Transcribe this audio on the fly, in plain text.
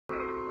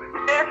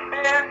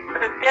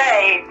the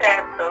day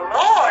that the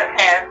Lord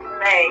has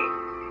made.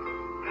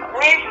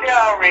 We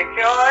shall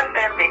rejoice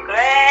and be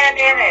glad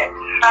in it.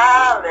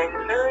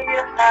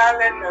 Hallelujah,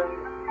 hallelujah.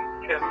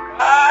 To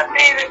God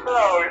be the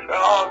glory for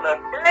all the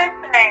good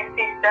things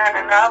He's done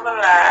in our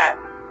lives.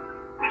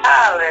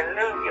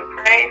 Hallelujah,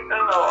 praise the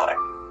Lord.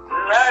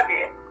 Love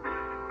you.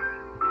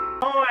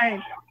 Showing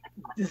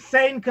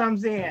Satan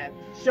comes in,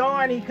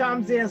 showing he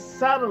comes in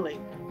subtly,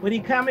 but he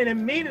come in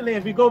immediately.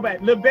 If you go back,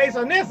 look, based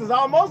on this, is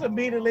almost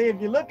immediately.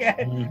 If you look at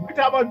it, we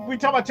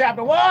talk about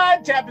chapter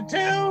 1, chapter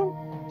 2,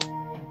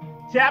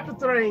 chapter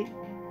 3,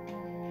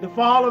 the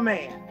fall of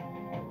man.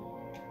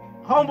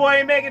 Homeboy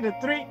ain't making it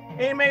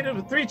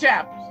to 3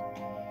 chapters.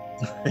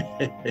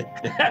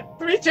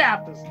 3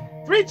 chapters.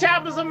 3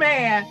 chapters of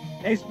man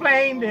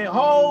explain the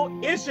whole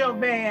issue of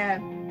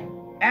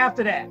man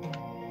after that.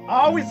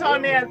 All we saw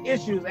in there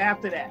issues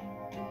after that.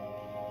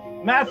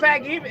 Matter of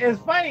fact, it's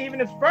funny, even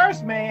the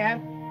first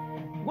man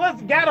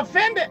got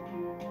offended.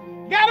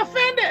 Got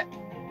offended.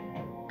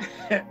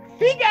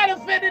 He got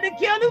offended and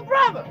killed his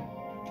brother.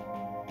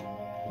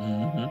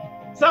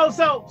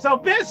 So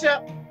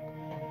Bishop,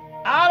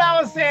 all I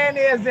was saying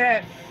is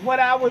that what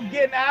I was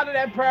getting out of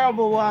that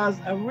parable was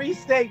a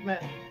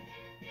restatement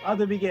of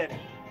the beginning.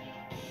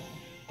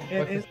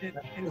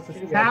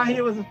 It's how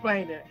he was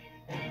explaining it.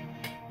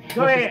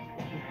 Go ahead.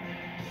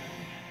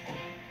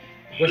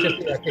 What's your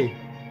CRT?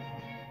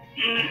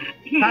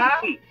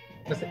 Huh?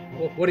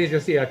 What is your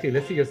CRT?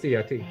 Let's see your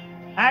CRT.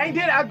 I ain't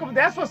did it.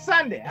 That's for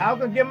Sunday. I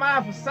was gonna get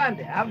mine for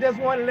Sunday. I just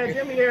want to let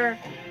them hear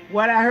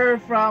what I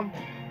heard from.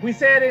 We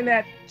said in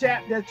that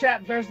chapter,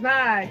 verse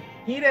 9.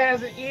 He that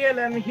has an ear,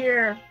 let him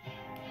hear.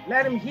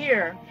 Let him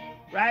hear,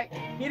 right?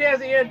 He that has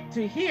an ear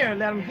to hear,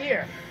 let him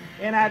hear.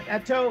 And I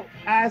told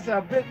as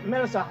a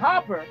Minister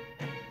Harper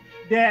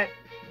that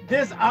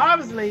this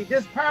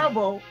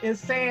parable is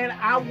saying,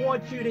 I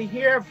want you to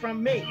hear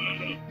from me.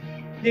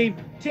 The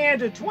 10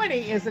 to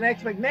 20 is an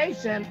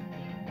explanation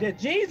that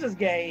Jesus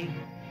gave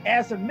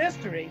as a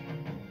mystery,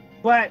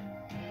 but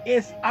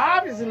it's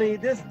obviously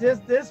this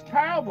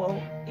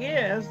parable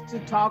is to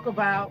talk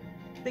about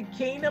the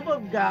kingdom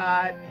of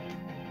God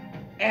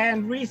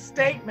and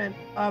restatement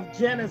of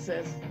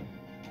Genesis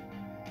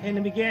in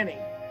the beginning.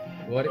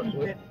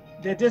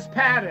 That this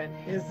pattern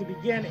is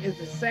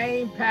the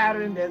same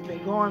pattern that's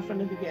been going from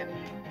the beginning.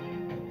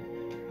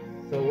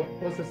 So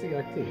what's the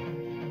CRT?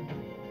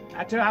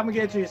 I tell you, I'm gonna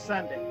get you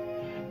Sunday.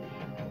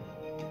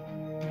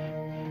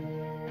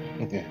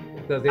 Okay.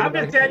 I'm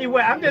just telling you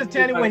what he meant.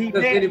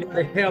 Does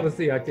anybody have a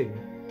CRT?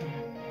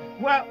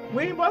 Well,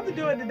 we ain't supposed to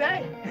do it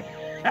today.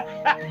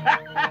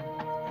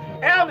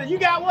 Elder, you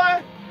got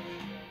one?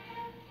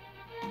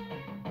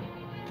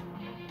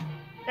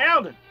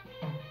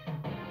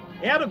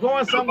 Elder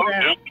going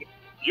somewhere.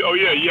 Oh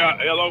yeah,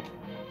 hello.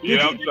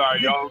 Yeah, I'm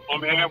sorry, y'all.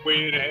 I'm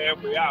halfway in and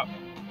halfway out.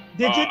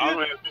 Did you? I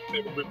don't have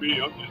anything with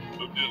me. I'm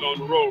just on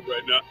the road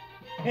right now.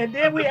 And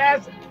then we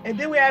asked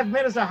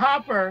Minister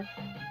Harper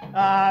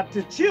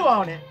to chew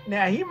on it.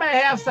 Now he may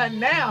have something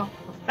now.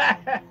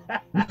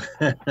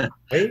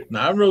 No,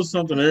 I wrote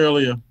something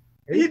earlier.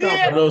 You did?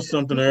 I wrote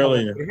something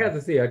earlier. He has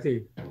a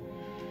CRT.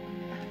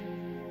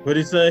 What'd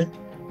he say?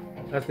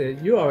 I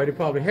said you already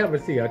probably have a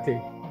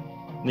CRT.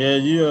 Yeah,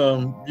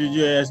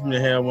 you asked me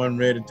to have one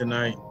ready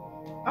tonight.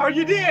 Oh,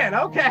 you did?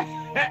 Okay.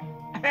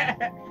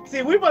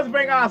 See, we must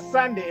bring our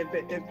Sunday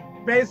if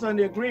based on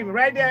the agreement.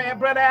 Right there,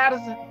 Brother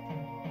Addison?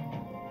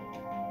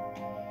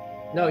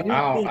 No, I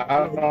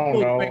don't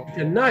know.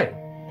 Tonight.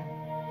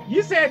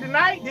 You said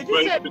tonight? Did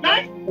you say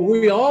tonight?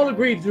 We all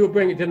agreed to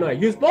bring it tonight.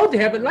 You're supposed to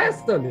have it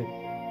last Sunday.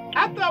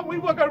 I thought we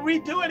were gonna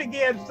redo it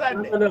again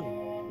Sunday.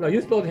 No,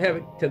 you're supposed to have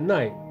it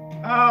tonight.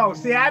 Oh,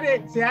 see, I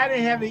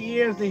didn't have the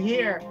ears to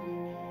hear.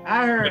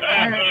 I heard.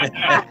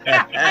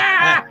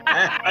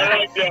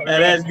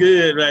 That's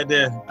good right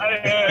there.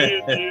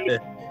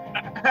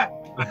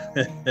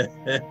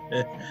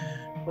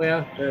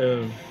 Well,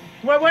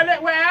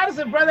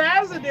 Brother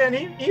Addison then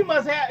he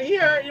must have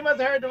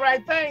heard the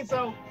right thing.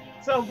 So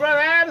Brother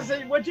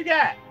Addison, what you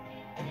got?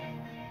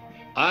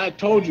 I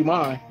told you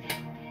mine.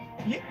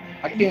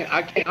 I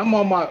can't. I'm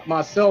on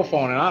my cell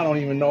phone and I don't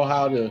even know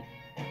how to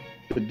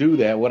do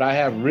that. What I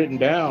have written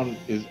down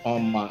is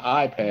on my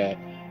iPad.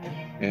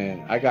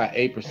 And I got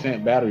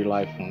 8% battery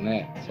life on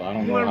that, so I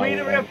don't know. You want to read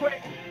it real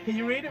quick? Can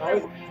you read it?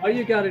 All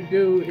you got to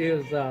do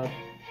is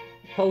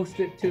post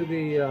it to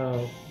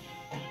the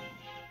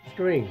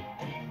screen.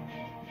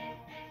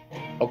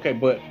 Okay,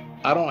 but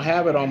I don't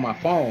have it on my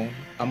phone.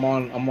 I'm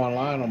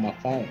online on my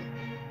phone.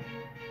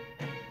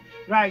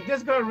 Right,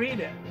 just go read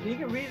it. You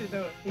can read it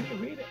though. You can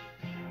read it.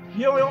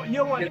 You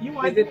want.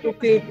 Is it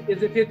 15?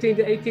 Is it 15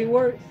 to 18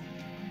 words?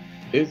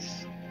 Let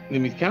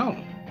me count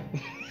them.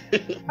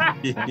 Let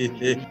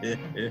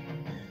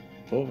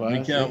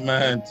me count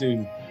mine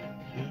too.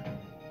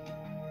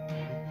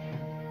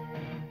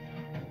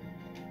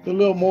 It's a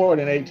little more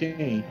than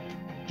 18.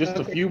 Just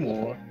a few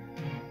more.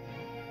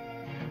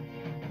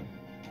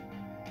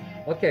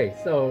 Okay,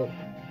 so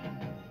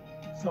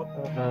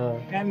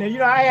and you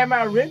know I have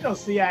my original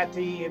CIT.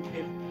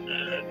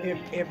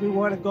 If we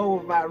want to go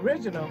with my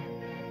original,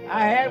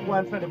 I had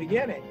one from the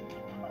beginning.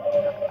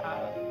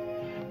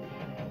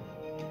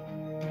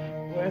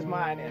 Where's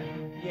mine at?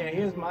 Yeah,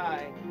 here's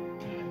mine.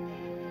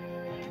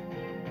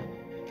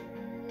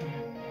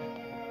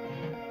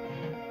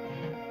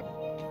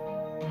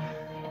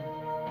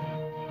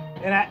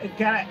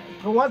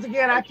 And once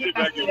again, I can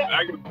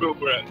feel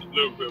where a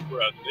little bit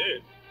where I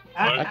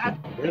said.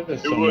 It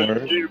was the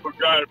kingdom of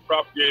God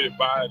propagated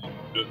by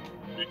the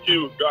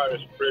kingdom of God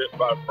is spread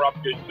by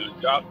propagation of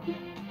the gospel,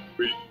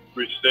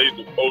 which stays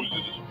the Moses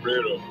the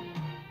spread of.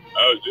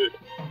 That was it.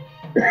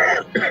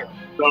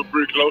 Something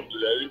pretty close to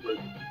that anyway.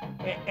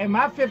 And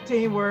my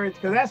 15 words,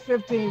 because that's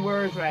 15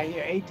 words right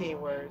here, 18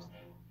 words.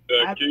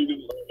 The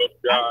kingdom of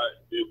God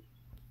is.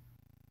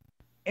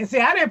 And see,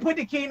 I didn't put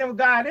the kingdom of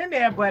God in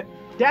there, but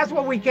that's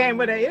what we came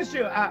with the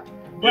issue. That's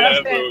what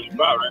it was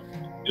about, right?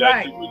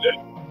 Yeah,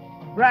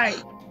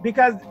 right.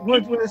 Because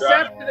with the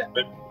accepted,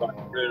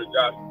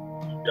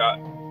 God,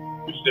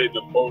 we stayed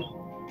the Moses.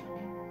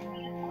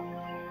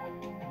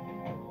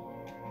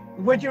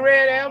 What you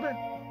read, Elder?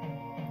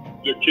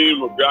 The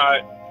kingdom of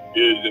God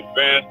is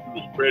advanced through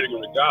the spreading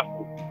of the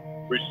gospel,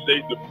 which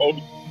Satan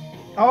opposes.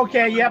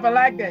 Okay, yep, I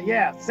like that.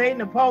 Yeah,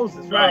 Satan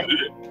opposes, right?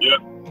 That's it.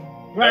 Yep.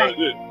 Right. That's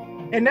it.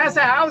 And that's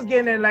how I was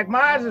getting it. Like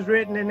mine is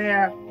written in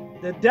there.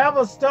 The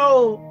devil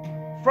stole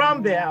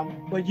from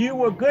them, but you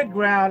were good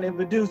ground and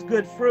produced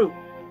good fruit.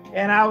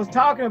 And I was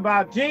talking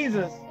about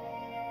Jesus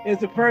is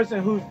the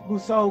person who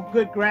sowed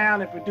good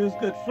ground and produced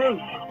good fruit.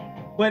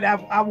 But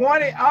I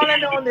wanted, all I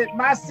know that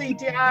my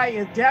CTI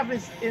is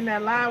definitely in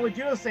that line. What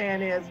you're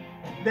saying is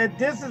that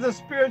this is a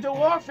spiritual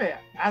warfare.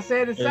 I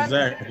said it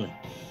exactly.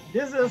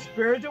 This is a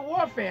spiritual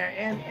warfare,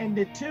 and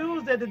the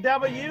tools that the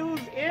devil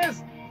uses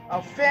is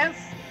offense.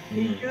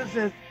 He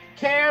uses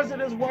cares of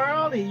this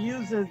world. He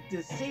uses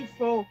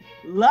deceitful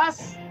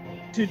lust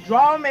to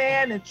draw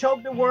man and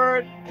choke the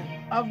word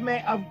of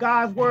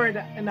God's word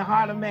in the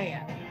heart of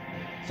man.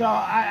 So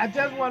I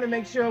just want to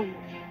make sure,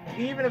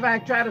 even if I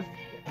try to,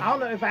 I don't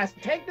know, if I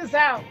take this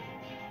out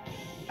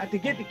to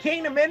get the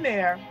kingdom in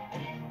there,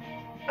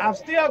 I'm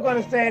still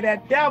going to say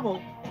that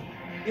devil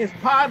is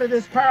part of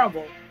this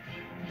parable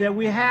that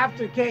we have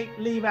to can't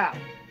leave out.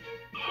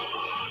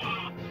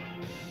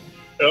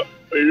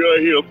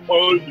 He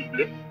opposes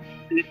it.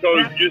 He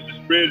comes against the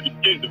spread of the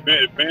kingdom,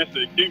 advance of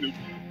the kingdom.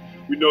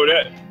 We know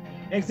that.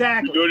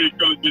 Exactly. We know that he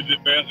comes against the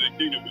advance of the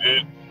kingdom,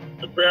 and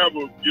the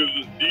parable gives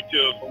us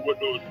details on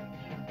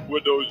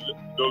what those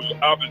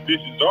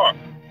oppositions are.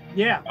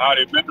 Yeah. How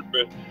they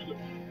manifest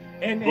themselves.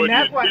 And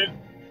that's why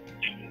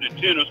the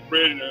intent of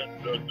spreading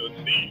the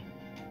seed.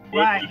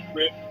 Right. The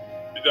spread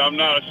is I'm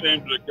not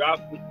ashamed of the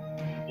gospel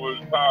or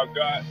the power of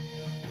God.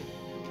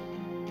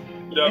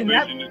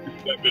 Salvation is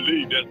that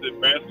believe. That's the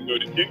advancing of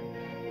the kingdom.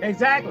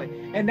 Exactly.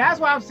 And that's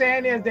what I'm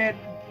saying is that,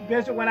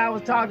 Bishop, when I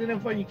was talking to them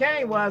before you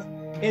came, was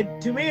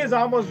it to me is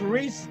almost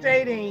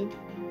restating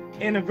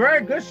in a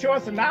very good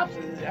short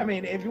synopsis. I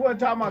mean, if you want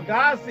to talk about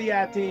God's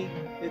CIT,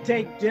 to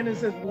take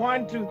Genesis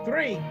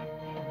 1-3,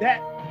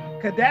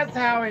 because that's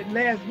how it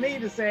led me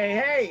to say,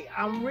 hey,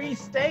 I'm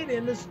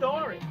restating the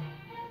story.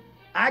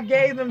 I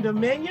gave them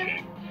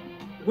dominion,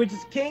 which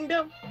is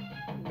kingdom,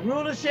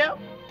 rulership.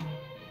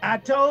 I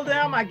told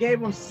them, I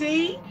gave them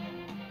seed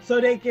so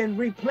they can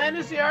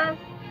replenish the earth.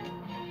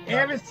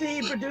 Every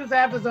seed produced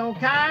after its own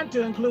kind,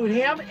 to include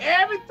him.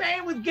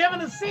 Everything was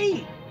given a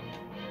seed.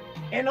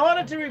 In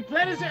order to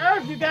replenish the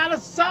earth, you got to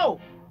sow.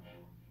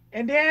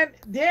 And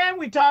then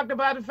we talked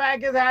about the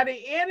fact is how the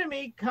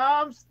enemy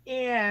came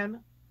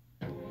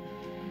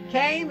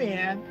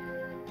in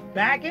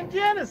back in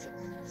Genesis,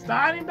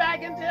 starting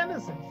back in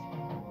Genesis.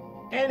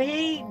 And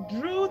he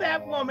drew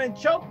that woman,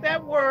 choked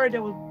that word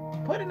that was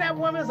put in that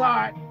woman's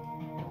heart.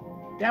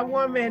 That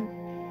woman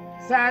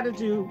decided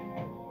to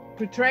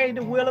portray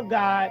the will of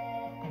God,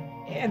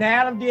 and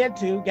Adam did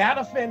too, got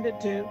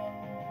offended too.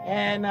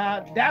 And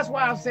that's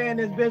why I'm saying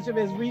this, Bishop,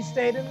 is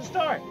restating the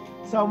story.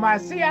 So my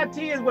CIT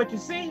is what you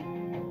see.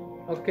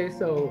 Okay,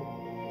 so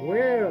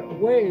where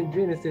in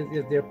Genesis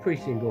is there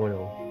preaching going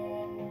on?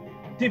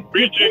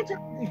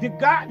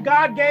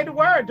 God gave the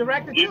word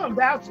directed to him.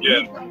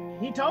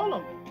 He told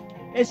him.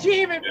 And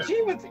she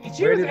was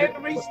able to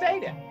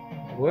restate it.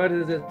 Where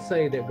does it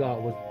say that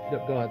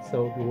God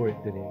sold the word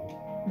to them?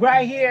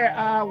 Right here.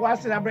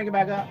 Watch this. I'll bring it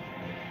back up.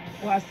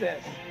 Watch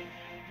this.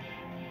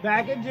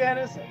 Back in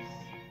Genesis.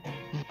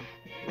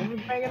 Let me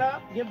bring it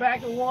up. Get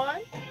back to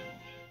 1.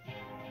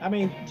 I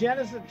mean,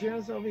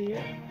 Genesis over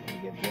here. Let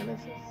me get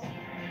Genesis.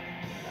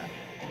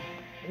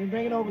 Let me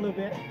bring it over a little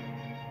bit.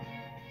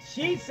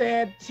 She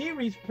said she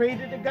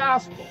repeated the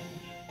gospel.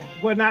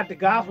 Well, not the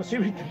gospel. She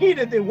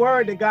repeated the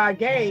word that God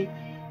gave.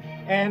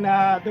 And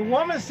the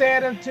woman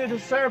said unto the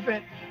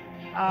serpent,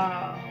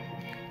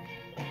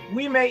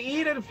 we may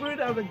eat of the fruit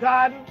of the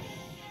garden,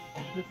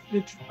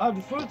 of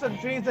the fruits of the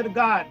trees of the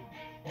garden.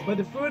 But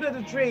the fruit of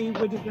the tree,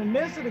 which is in the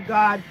midst of the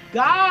garden,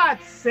 God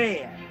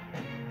said,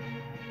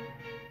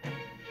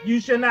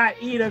 you shall not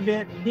eat of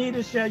it,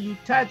 neither shall you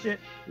touch it,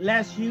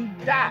 lest you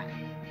die.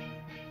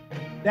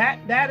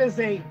 That is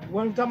when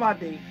we're talking about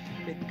the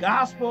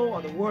gospel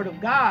or the word of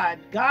God,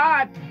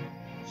 God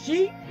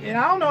she, and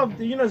I don't know if,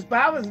 you know, the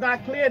Bible is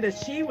not clear that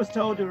she was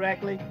told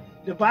directly.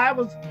 The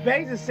Bible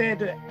basically said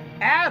to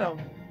Adam,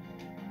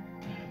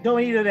 don't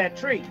eat of that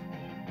tree.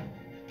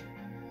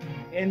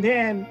 And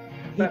then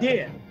he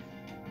did.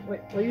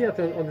 Well, you have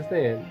to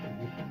understand,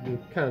 you're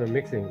kind of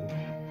mixing.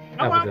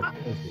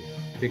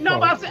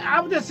 No, I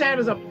was just saying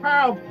there's a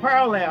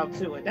parallel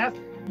to it. That's,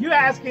 you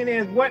asking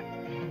is what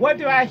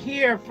do I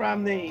hear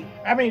from the,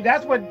 I mean,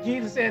 that's what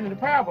Jesus said in the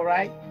parable,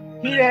 right?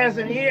 He that has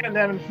an ear,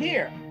 let him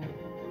hear,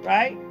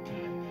 right?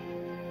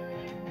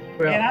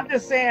 Well, and I'm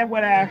just saying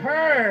what I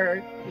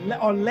heard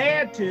or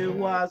led to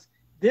was,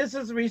 this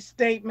is a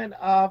restatement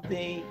of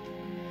the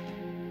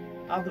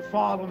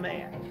fall of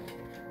man.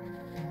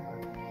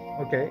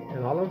 Okay,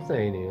 and all I'm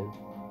saying is,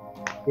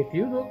 if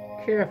you look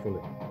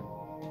carefully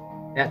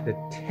at the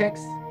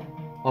text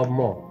of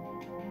Mark,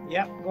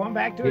 yep, going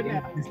back to it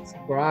now. It is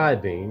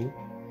describing,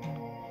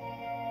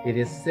 it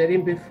is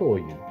setting before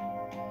you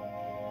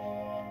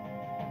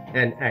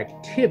an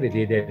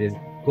activity that is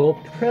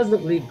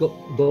presently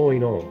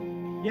going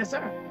on. Yes,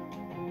 sir.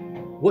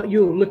 What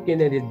you're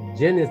looking at in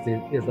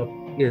Genesis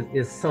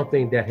is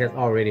something that has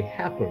already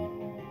happened.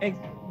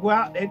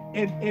 Well,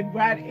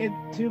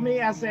 to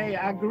me, I say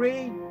I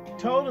agree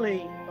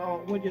totally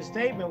on what your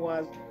statement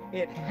was.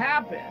 It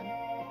happened,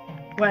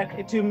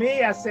 but to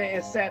me, I say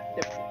it set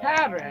the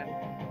pattern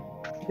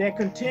that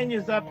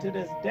continues up to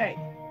this day.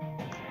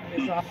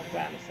 Is all I'm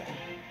trying to say.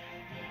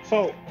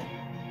 So,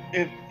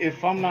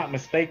 if I'm not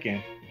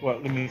mistaken, well,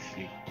 let me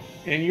see.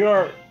 In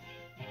your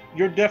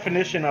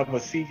definition of a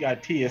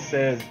CIT, it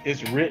says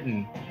it's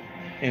written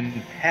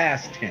in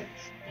past tense.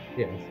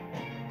 Yes.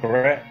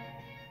 Correct?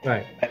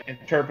 Right. That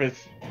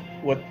interprets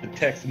what the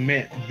text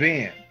meant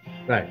then.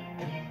 Right.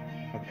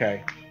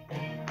 Okay.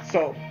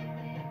 So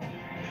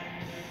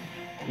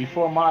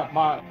before my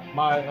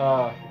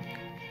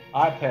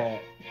iPad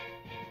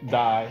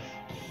dies,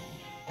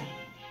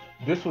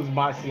 this was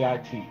my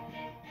CIT.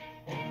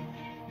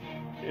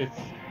 It's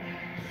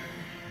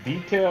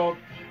detailed.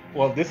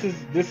 Well, this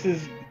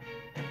is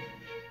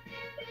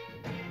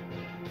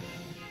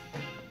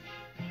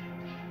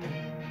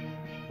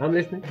I'm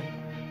listening.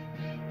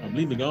 I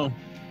believe it gone.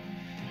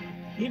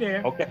 He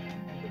there. Okay.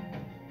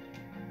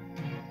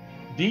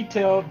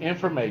 Detailed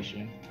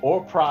information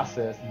or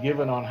process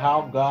given on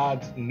how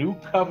God's new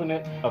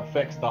covenant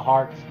affects the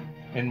hearts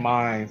and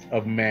minds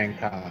of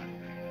mankind.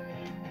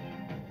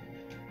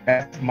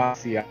 That's my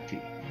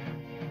CIT.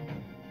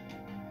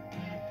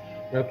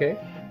 Okay.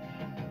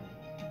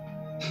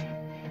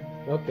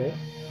 Okay.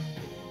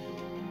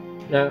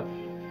 Now,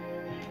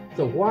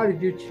 so why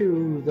did you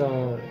choose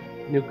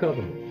New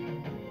Covenant?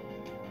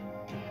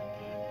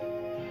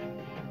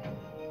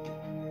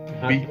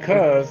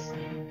 Because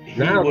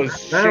he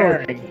was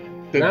sharing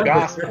the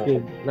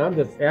gospel. Now I'm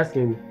just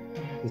asking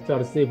to try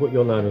to see what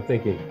your line of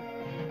thinking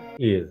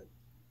is.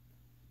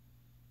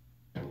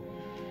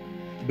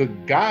 The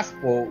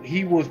gospel,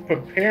 he was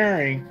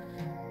preparing,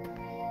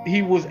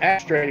 he was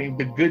illustrating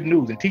the good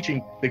news and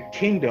teaching the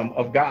kingdom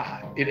of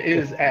God. It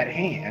is at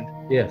hand.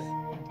 Yes.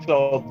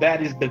 So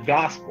that is the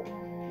gospel.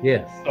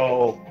 Yes.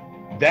 So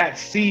that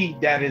seed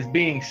that is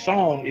being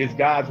sown is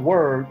God's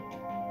word,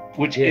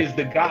 which is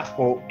the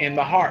gospel in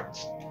the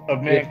hearts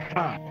of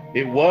mankind.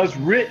 It was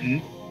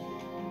written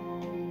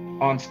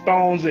on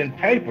stones and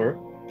paper.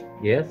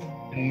 Yes.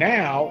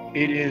 Now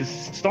it is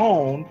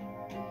sown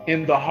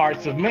in the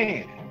hearts of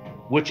man,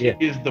 which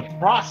is the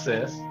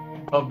process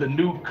of the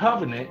new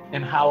covenant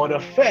and how it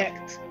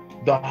affects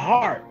the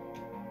heart.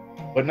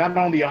 But not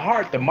only the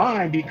heart, the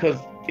mind, because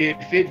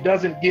if it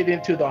doesn't get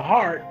into the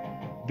heart,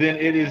 then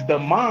it is the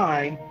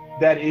mind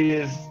that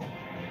is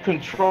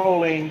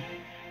controlling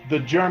the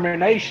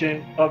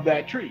germination of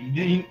that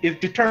tree. It's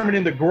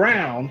determining the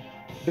ground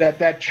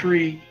that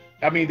tree,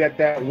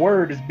 that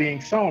word is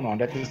being sown on,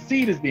 that the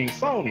seed is being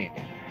sown in.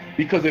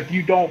 Because if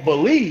you don't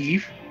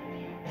believe,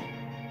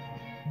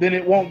 then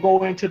it won't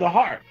go into the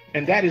heart.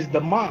 And that is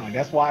the mind.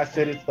 That's why I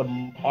said it's the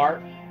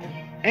heart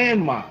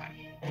and mind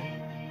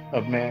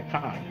of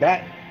mankind.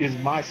 That is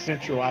my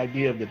central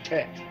idea of the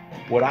text,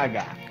 what I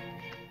got.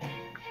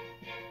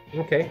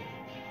 Okay.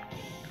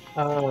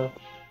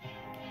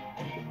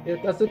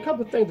 There's a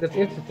couple of things that's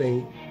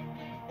interesting.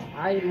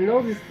 I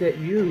noticed that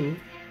you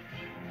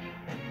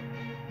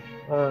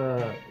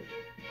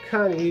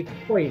kind of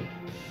equate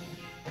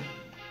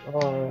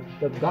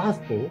the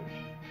gospel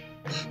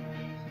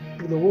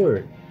to the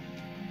word.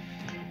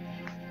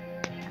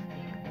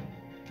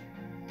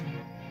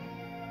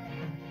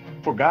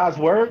 For God's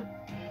word?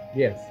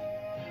 Yes.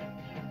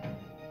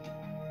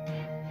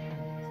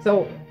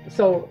 So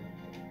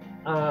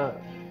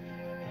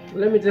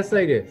let me just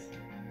say this.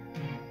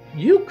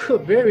 You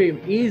could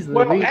very easily.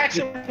 Well,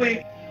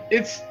 actually,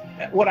 it's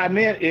what I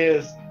meant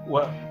is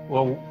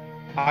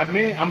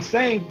I'm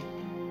saying.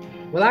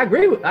 Well, I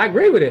agree with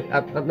it.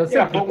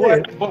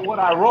 But what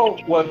I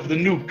wrote was the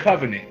new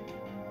covenant.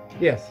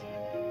 Yes.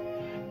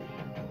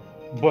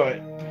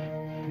 But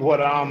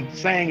what I'm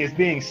saying is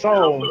being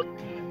sown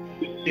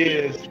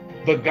is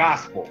the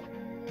gospel.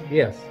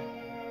 Yes.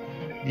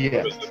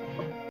 Yes.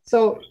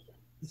 So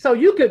So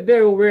you could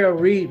very well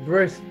read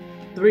verse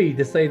 3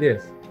 to say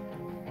this.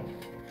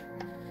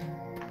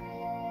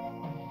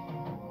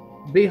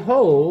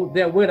 Behold,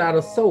 there went out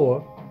a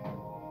sower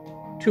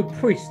to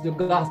preach the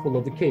gospel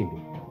of the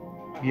kingdom.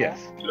 Yes.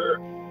 Sure.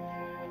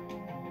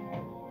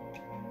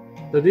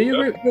 So do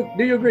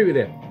you agree with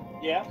that?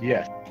 Yeah.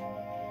 Yes.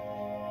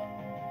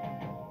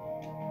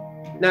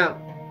 Now,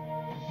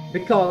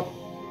 because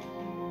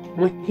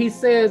when he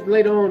says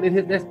later on in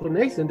his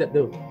explanation that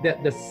the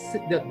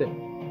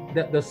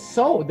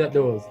soul, that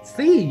the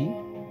seed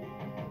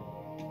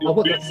of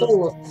what the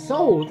sower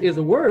sows is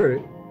a word,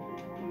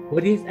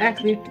 what he's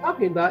actually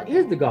talking about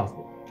is the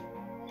gospel.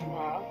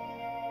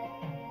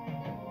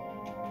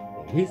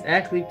 He's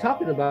actually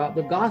talking about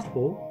the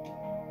gospel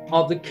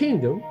of the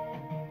kingdom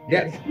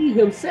that he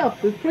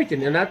himself is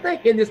preaching. And I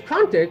think in this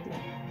context,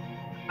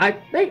 I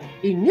think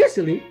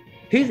initially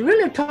he's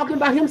really talking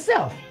about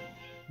himself.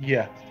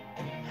 Yeah.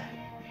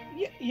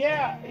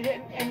 Yeah,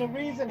 and the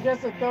reason,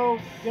 just to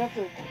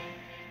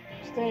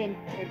stay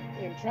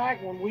in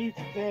track, when we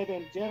said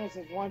in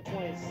Genesis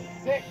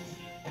 1:26,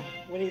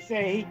 when he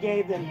said he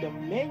gave them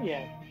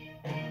dominion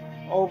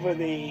over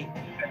the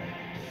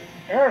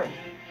earth,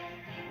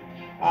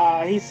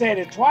 he said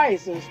it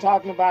twice. It was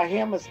talking about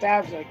him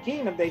establishing a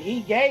kingdom that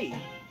he gave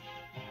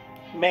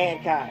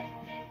mankind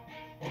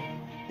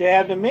to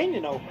have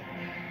dominion over.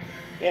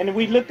 And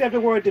we looked at the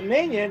word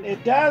dominion.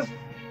 It does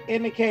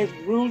indicate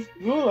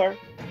ruler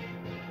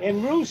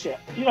and rulership.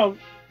 You know,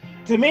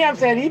 to me, I'm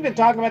saying he's been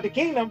talking about the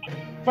kingdom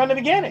from the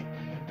beginning.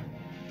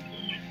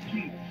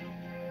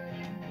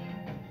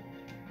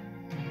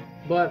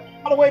 But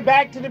all the way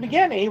back to the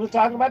beginning, he was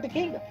talking about the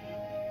kingdom.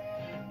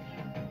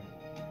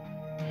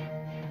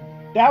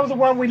 That was the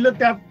one we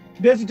looked up.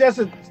 This is just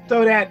to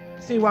throw that,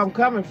 see where I'm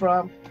coming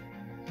from.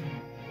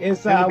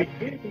 It's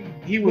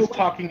he was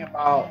talking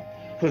about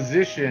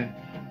position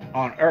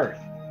on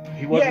earth.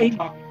 He wasn't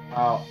talking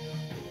about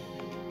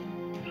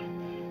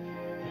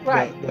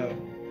right.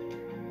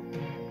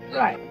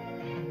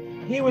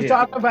 He was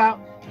talking about,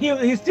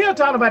 he's still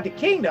talking about the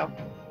kingdom.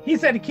 He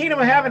said the kingdom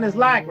of heaven is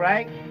like,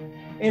 right?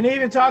 And he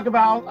even talked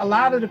about, a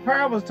lot of the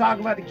parables talk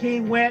about the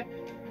king went,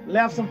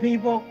 left some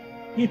people.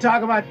 He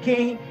talked about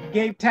king,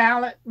 gave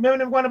talent.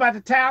 Remember the one about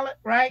the talent,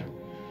 right?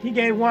 He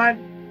gave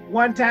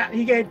one talent.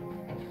 He gave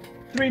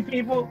 3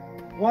 people,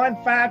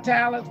 1 5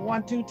 talents,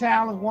 1 2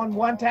 talents,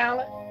 1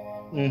 talent.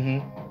 Mm-hmm.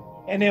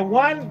 And then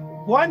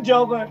one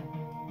joker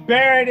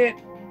buried it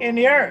in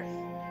the earth,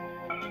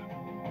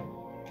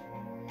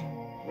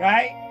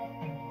 right?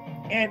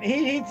 And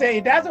he'd say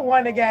that's the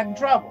one that got in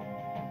trouble,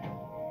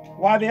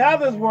 while the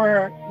others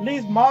were at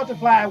least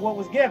multiplied what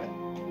was given.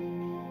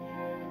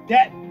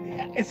 That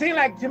it seemed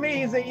like to me,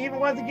 he's even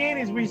once again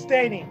he's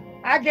restating.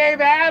 I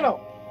gave Adam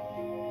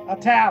a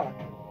talent.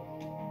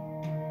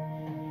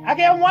 I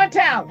gave him 1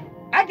 talent.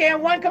 I gave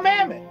him 1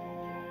 commandment.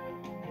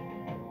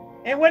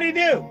 And what did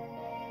he do?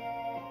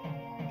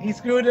 He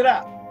screwed it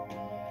up.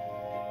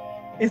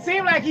 It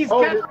seemed like he's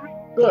kind of,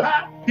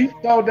 he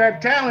stole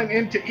that talent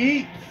into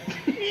eat.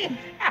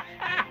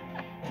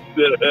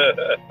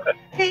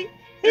 he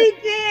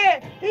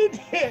did. He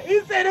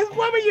said, this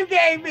woman you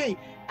gave me,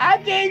 I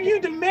gave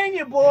you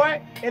dominion,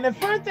 boy. And the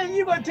first thing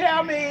you're gonna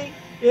tell me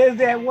is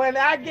that when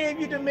I gave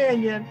you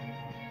dominion,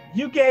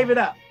 you gave it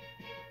up.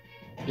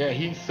 Yeah,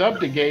 he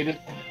subjugated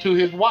to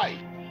his wife.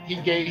 He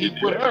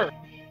put her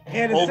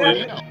over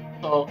him.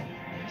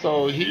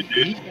 So he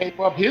gave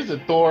up his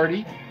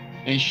authority,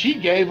 and she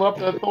gave up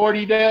the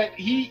authority that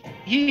he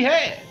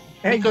had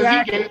because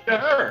he gave it to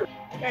her.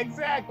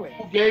 Exactly.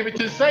 Who gave it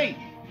to Satan?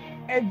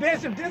 And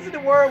Bishop, this is the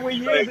word we're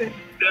using.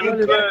 What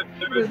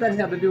does that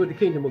have to do with the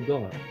kingdom of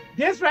God?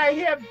 This right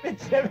here,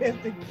 Bishop, is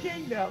the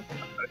kingdom.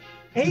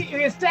 He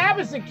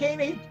established the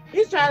kingdom.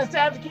 He's trying to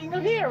establish the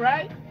kingdom here,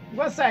 right?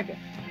 1 second.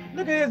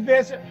 Look at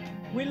this, Bishop.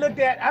 We looked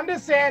at, I'm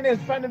just saying this,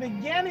 from the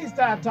beginning, he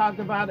started talking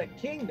about a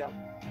kingdom.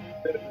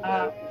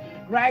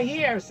 Right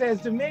here it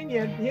says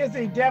dominion. Here's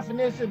the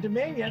definition of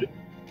dominion.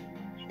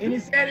 And he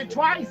said it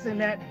twice in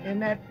that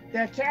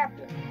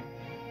chapter.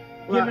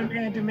 Giving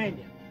man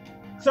dominion.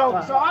 So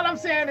all I'm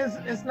saying is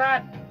it's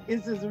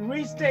a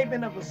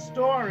restatement of a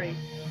story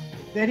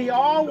that he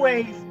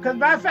always, because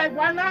matter of fact,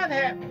 why not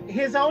have,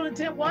 his whole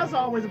intent was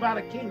always about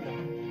a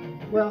kingdom.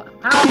 Well,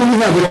 how do you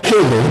have a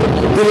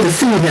kingdom if the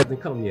seed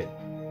hasn't come yet?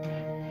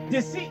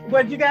 The seed,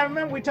 but you gotta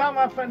remember, we talking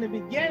about from the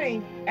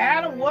beginning,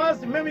 Adam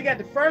was, remember you got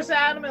the first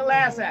Adam and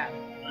last Adam.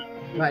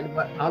 Right,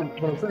 but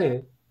what I'm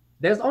saying,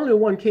 there's only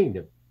one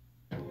kingdom.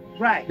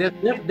 Right.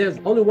 There's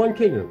only one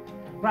kingdom.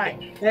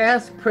 Right.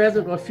 Past,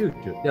 present, or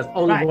future. There's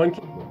only one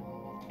kingdom.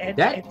 And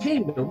that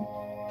kingdom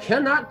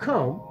cannot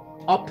come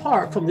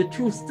apart from the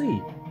true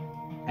seed.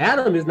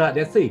 Adam is not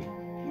that seed.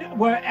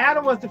 Well,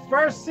 Adam was the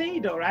first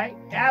seed, though, right?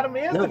 Adam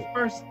is the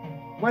first.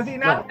 Was he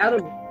not?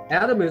 No,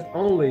 Adam is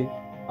only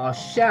a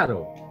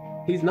shadow.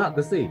 He's not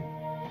the seed.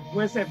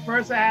 Well, it said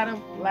first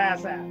Adam,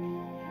 last Adam.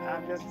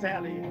 I'm just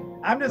telling you.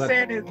 I'm just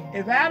saying is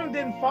if Adam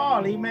didn't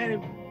fall, he made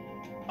it.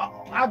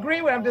 I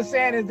agree with him. I'm just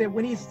saying is that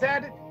when he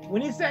set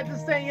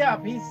this thing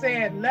up, he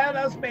said, "Let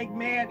us make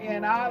man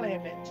in our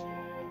image,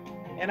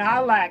 in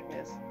our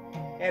likeness,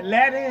 and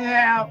let him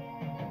have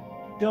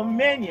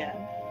dominion,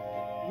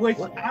 which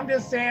I'm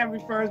just saying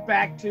refers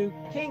back to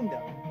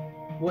kingdom.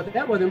 Well,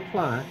 that would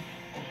imply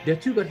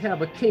that you could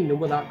have a kingdom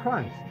without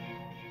Christ.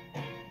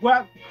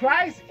 Well,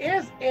 Christ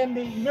is in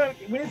the,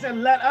 when he said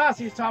let us,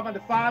 he's talking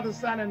about the Father,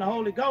 Son, and the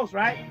Holy Ghost,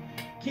 right?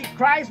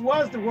 Christ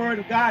was the Word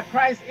of God.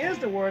 Christ is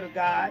the Word of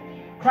God.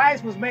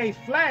 Christ was made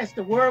flesh.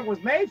 The Word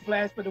was made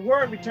flesh, but the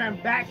Word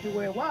returned back to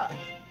where it was,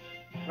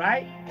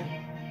 right?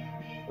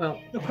 Well,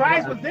 so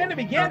Christ was in the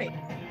beginning.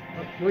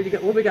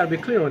 What we got to be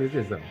clear on is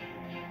this, though,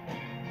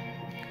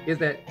 is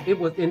that it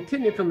was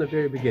intended from the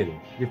very beginning,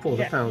 before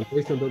the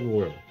foundation of the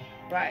world,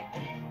 right?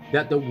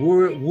 That the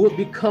Word would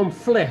become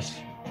flesh.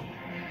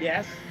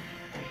 Yes.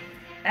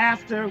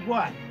 After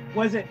what?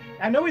 Was it?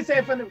 I know we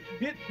said from the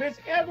Bishop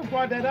Edward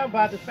brought that up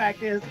about the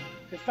fact is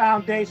the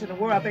foundation of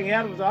the world. I think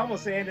Edward was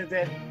almost saying is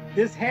that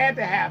this had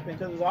to happen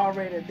because it was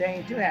already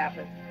ordained to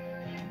happen.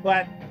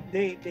 But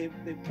the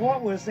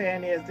point we're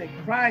saying is that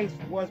Christ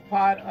was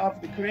part of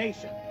the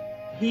creation.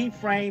 He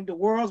framed, the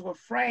worlds were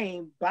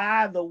framed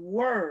by the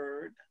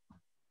Word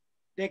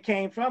that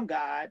came from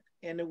God,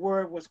 and the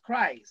Word was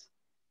Christ.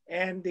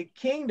 And the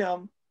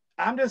kingdom,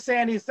 I'm just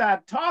saying he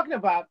started talking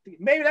about,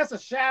 maybe that's a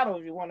shadow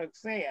if you want to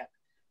say it,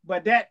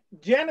 but that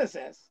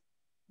Genesis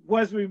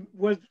was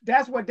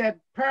that's what that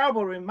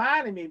parable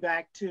reminded me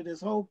back to, this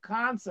whole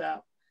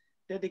concept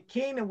that the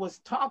kingdom was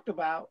talked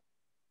about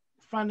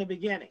from the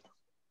beginning.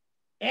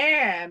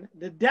 And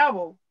the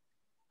devil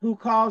who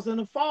caused them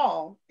to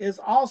fall is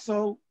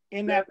also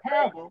in that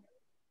parable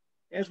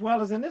as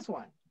well as in this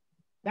one.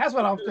 That's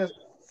what I'm just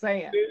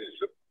saying.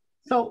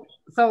 So